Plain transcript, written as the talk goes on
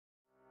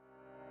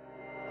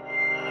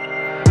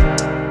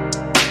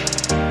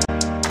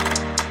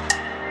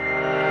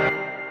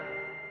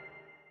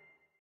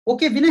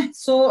Okay, Vinay.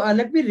 So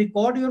let me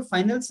record your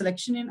final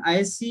selection in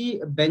IISc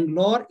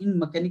Bangalore in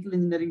Mechanical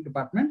Engineering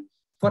Department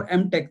for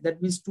Mtech.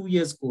 That means 2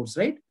 years course,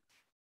 right?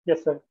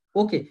 Yes, sir.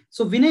 Okay.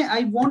 So Vinay,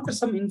 I want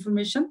some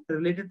information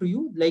related to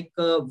you. Like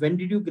when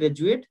did you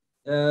graduate?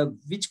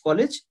 Which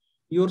college?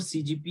 Your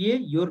CGPA,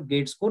 your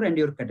grade score, and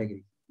your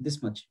category.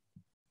 This much.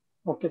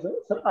 Okay, sir.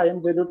 Sir, I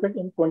am graduated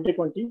in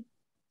 2020.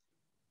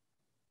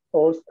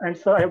 Oh, and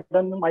sir, I have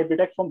done my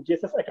BTech from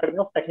GSS Academy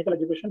of Technical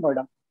Education,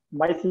 Noida.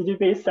 My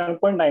CGPA is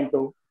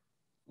 7.92.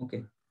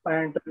 Okay.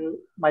 And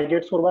my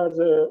grade score was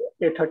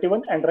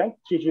 831 and rank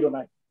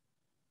 309.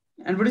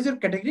 And what is your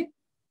category?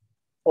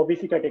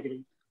 OBC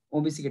category.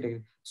 OBC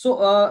category. So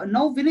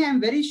now, Vinay,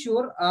 I'm very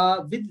sure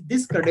with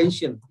this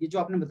credential, ये जो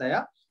आपने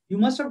बताया, you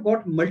must have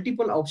got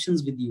multiple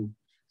options with you.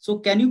 So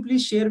can you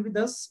please share with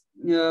us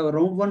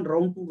round 1,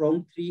 round 2,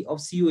 round 3 of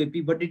COAP?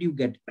 What did you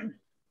get?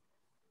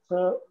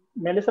 So,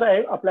 mainly, sir,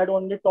 I applied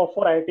only top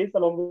 4 IITs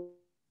along with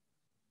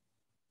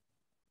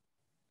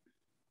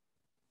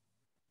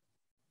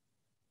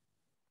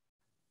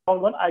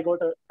round 1. I got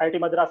IIT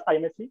Madras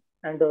IMSc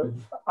and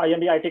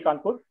IMB IIT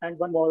Kanpur and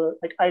one more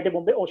like IIT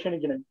Bombay Ocean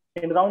Engineering.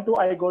 In round 2,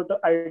 I got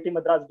IIT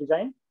Madras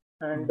Design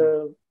and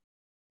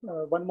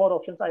one more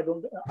options I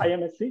don't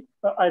IMSc.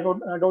 I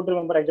don't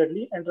remember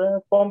exactly. And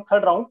from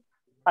third round,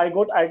 I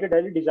got IIT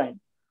Delhi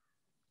Design.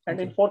 And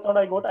in fourth round,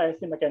 I got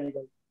IISc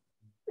Mechanical.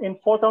 In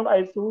fourth round,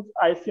 I choose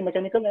IISc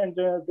Mechanical and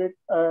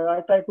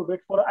I tried to wait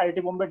for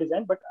IIT Bombay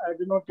Design, but I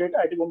did not get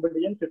IIT Bombay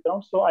Design fifth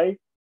round, so I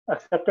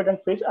accepted and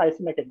faced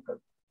IISc Mechanical.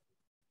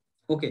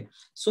 Okay,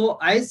 so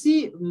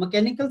IISc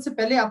Mechanical से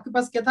पहले आपके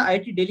पास क्या था?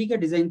 IIT Delhi का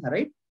design था,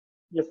 right?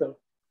 Yes, sir.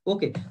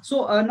 Okay,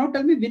 so now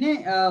tell me,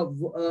 Vinay,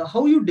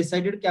 how you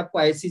decided कि आपको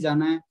IISc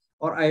जाना है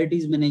और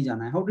IITs में नहीं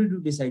जाना है? How did you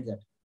decide that?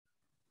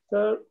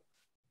 Sir,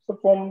 so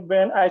from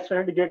when I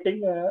started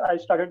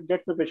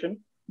get preparation,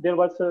 there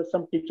was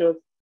some teachers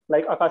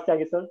like Akash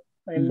Tyagi sir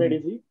in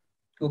MedEasy.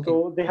 Okay.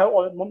 So they have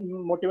all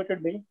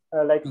motivated me.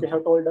 Like they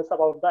have told us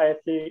about the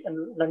IISc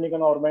and learning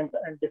environment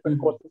and different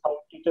courses, how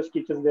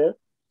teachers there.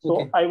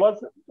 So I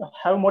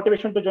have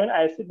motivation to join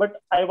IISc,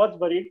 but I was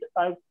worried.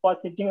 I was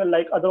thinking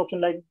like other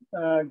option like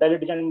Delhi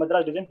Design and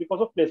Madras Design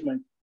because of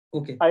placement.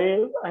 Okay.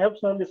 I have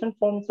listened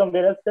from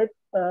somewhere else that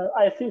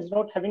IISc is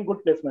not having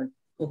good placement.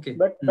 Okay.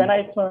 But when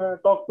I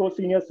talk to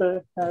seniors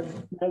who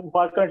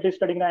are currently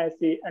studying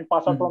IISc and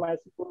pass out from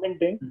IISc to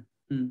LinkedIn,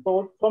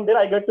 so from there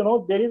I get to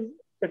know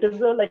it is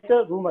like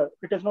a rumor.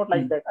 It is not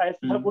like that.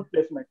 IISc have good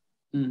placement.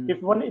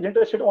 If one is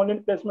interested only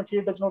in placement,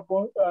 he does not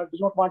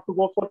want to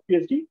go for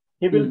PhD.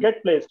 He will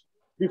get placed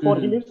before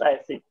he leaves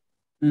IISc.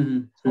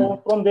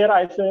 So from there,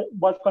 I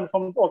was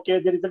confirmed. Okay,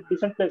 there is a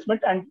decent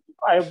placement, and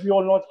we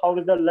all know how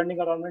is the learning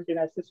environment in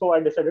IISc. So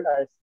I decided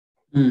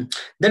IISc.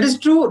 That is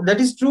true.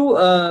 That is true,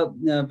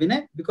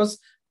 Vinay, because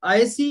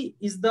IISc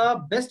is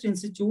the best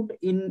institute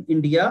in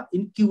India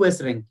in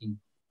QS ranking.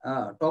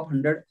 Top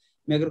 100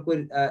 में अगर कोई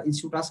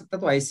institute आ सकता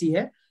तो IISc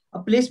है.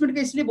 अब placement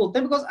का इसलिए बोलते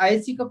हैं बिकॉज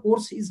IISc का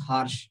कोर्स इज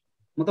हार्श,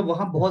 मतलब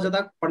वहां बहुत ज्यादा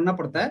पढ़ना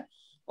पड़ता है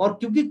और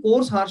क्योंकि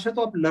कोर्स हार्श है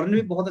तो आप लर्न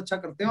भी बहुत अच्छा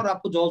करते हैं और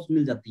आपको जॉब्स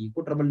मिल जाती है,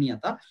 कोई ट्रबल नहीं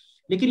आता.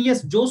 लेकिन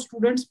यस, जो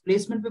स्टूडेंट्स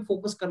प्लेसमेंट पे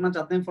फोकस करना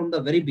चाहते हैं फ्रॉम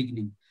द वेरी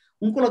बिगिनिंग,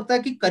 उनको लगता है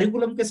कि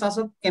करिकुलम के साथ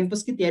साथ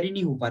कैंपस की तैयारी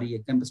नहीं हो पा रही है,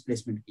 कैंपस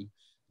प्लेसमेंट की.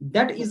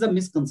 That is a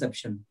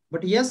misconception.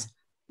 But yes,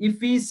 if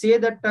we say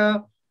that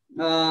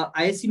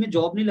IISc में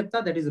जॉब नहीं लगता,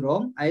 that is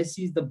wrong. IISc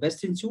is the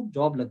best institute,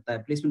 job लगता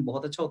है, प्लेसमेंट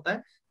बहुत अच्छा होता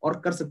है और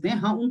कर सकते हैं.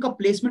 हाँ, उनका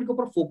प्लेसमेंट के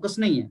ऊपर फोकस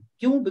नहीं है.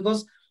 क्यों?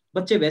 बिकॉज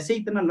बच्चे वैसे ही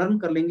इतना लर्न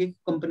कर लेंगे कि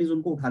कंपनीज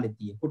उनको उठा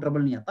लेती है, कोई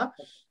ट्रबल नहीं आता.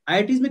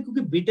 IITs में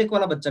क्योंकि बीटेक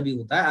वाला बच्चा भी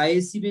होता है,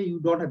 IISc में you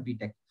don't have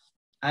BTech.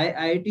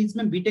 IITs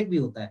में बीटेक भी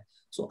होता है.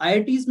 So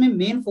IITs में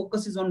main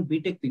focus is on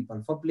BTech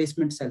people for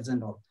placement cells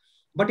and all.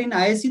 But in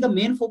IISc the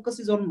main focus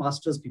is on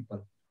masters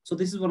people. So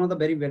this is one of the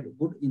very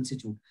good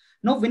institute.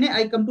 Now Vinay,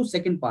 I come to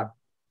second part.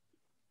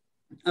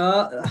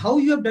 How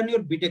you have done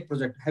your BTech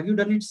project? Have you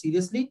done it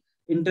seriously,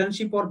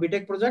 internship or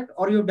BTech project,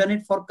 or you have done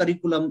it for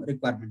curriculum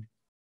requirement?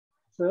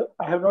 So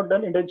I have not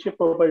done internship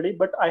properly,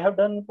 but I have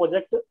done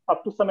project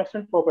up to some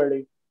extent properly.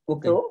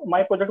 Okay. So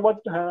my project was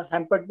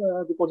hampered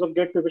because of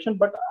gate preparation,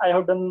 but I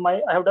have done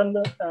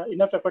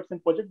enough efforts in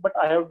project, but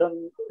I have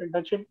done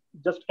internship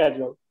just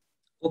casual.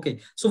 Okay.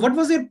 So what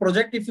was your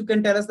project? If you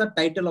can tell us the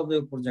title of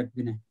your project,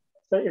 Vinay.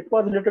 So it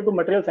was related to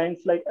material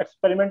science, like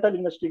experimental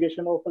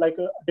investigation of like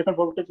different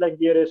properties like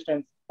wear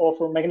resistance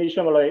of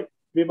magnesium alloy.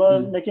 We were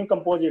making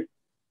composite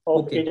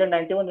of agent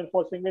 91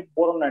 reinforcing with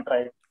boron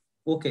nitride.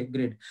 Okay,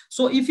 great.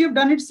 So if you've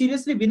done it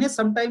seriously, Vinay,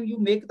 sometime you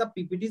make the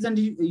PPTs and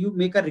you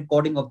make a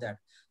recording of that.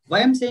 Why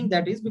I'm saying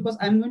that is because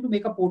I'm going to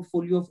make a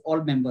portfolio of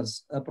all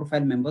members,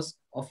 profile members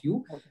of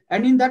you,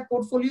 and in that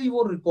portfolio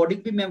वो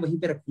recording भी मैं वहीं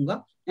पे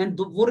रखूंगा and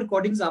वो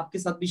recordings आपके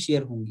साथ भी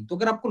share होंगी. तो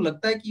अगर आपको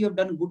लगता है कि you have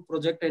done good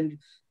project and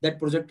that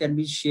project can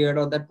be shared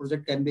or that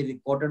project can be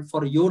recorded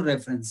for your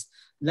reference,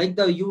 like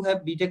you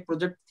have BTech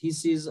project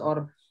thesis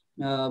or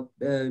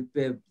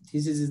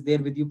thesis is there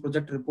with you,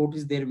 project report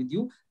is there with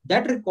you,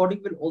 that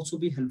recording will also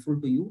be helpful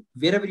to you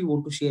wherever you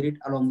want to share it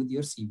along with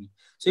your CV.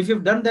 So if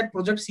you've done that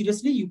project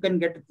seriously, you can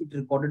get it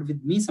recorded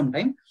with me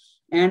sometime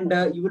and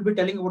you will be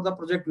telling about the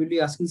project. We'll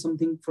be asking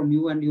something from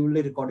you, and you will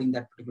be recording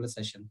that particular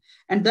session,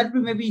 and that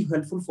will maybe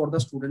helpful for the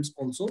students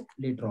also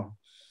later on.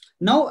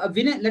 Now,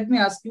 Vinay, let me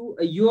ask you,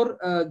 your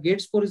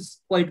gate score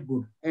is quite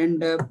good,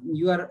 and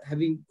you are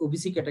having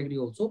OBC category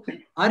also.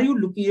 Are you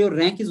looking, your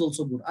rank is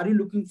also good. Are you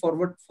looking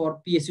forward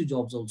for PSU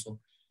jobs also?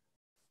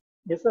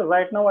 Yes, sir.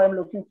 Right now, I am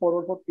looking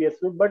forward for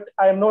PSU, but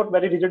I am not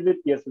very rigid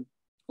with PSU.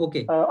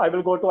 Okay. I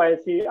will go to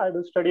IISc. I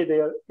will study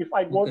there. If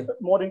I go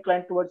more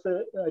inclined towards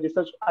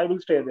research, I will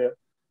stay there.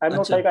 I'm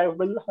not like I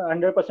will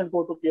 100%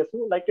 go to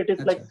PSU. Like it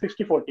is like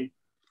 60-40.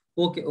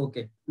 Okay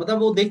okay, मतलब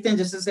वो देखते हैं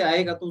जैसे से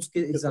आएगा तो उसके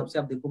हिसाब से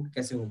आप देखो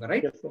कैसे होगा,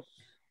 राइट?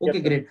 Okay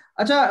great.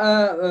 अच्छा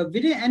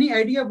विनय, any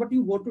idea what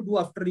you want to do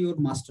after your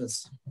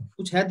masters?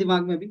 कुछ है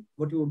दिमाग में अभी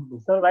what you want to do?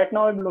 Sir right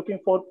now I am looking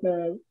for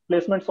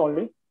placements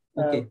only.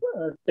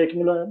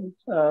 Taking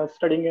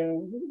studying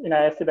in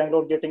IISc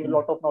Bangalore, getting a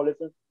lot of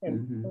knowledge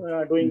and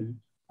doing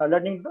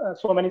learning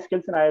so many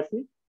skills in IISc,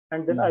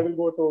 and then I will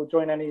go to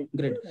join any.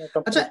 Great.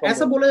 अच्छा,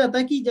 ऐसा बोला जाता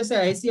है कि जैसे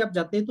IISc आप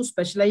जाते हैं तो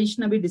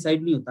स्पेशलाइजेशन अभी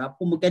डिसाइड नहीं होता,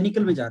 आपको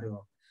मैकेनिकल में जा रहे हो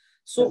आप.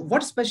 So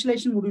what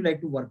specialization would you like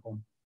to work on?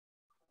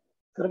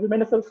 Sir अभी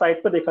मैंने सर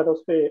साइट पे देखा था,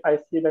 उस पे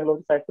IISc बैंगलोर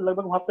की साइट पे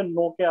लगभग वहाँ पे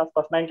 9 के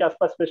आसपास 9 के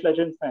आसपास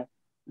स्पेशलाइजेशंस हैं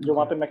जो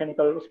वहाँ पे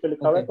मैकेनिकल उस पे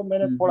लिखा हुआ है. तो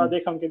मैंने थोड़ा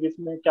देखा उनके बीच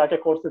में क्या क्या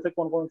कोर्सेज है,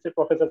 कौन कौन से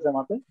प्रोफेसर हैं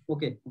वहाँ पे.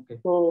 ओके.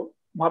 तो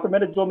वहाँ पे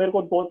मेरे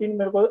को 2-3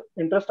 मेरे को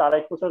इंटरेस्ट आ रहा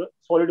है. तो सर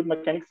सॉलिड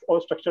मैकेनिक्स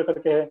और स्ट्रक्चर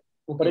करके है,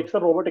 और एक सर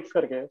रोबोटिक्स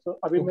करके है. तो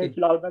अभी मैं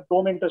फिलहाल मैं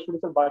 2 में इंटरेस्टेड हूँ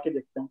सर, बाकी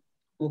देखते हैं.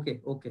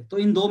 ओके, तो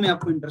इन 2 में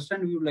आपको इंटरेस्ट है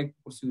and you would like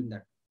to pursue in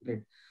that.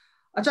 Great.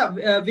 अच्छा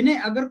विनय,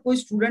 अगर कोई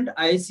स्टूडेंट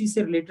IISc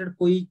से रिलेटेड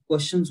कोई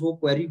क्वेश्चंस हो,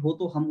 क्वेरी हो,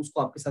 तो हम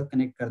उसको आपके साथ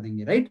कनेक्ट कर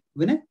देंगे, right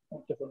Vinay?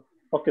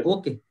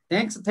 Okay.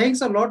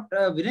 Thanks a lot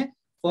Vinay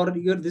for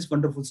your this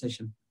wonderful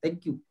session.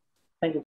 Thank you.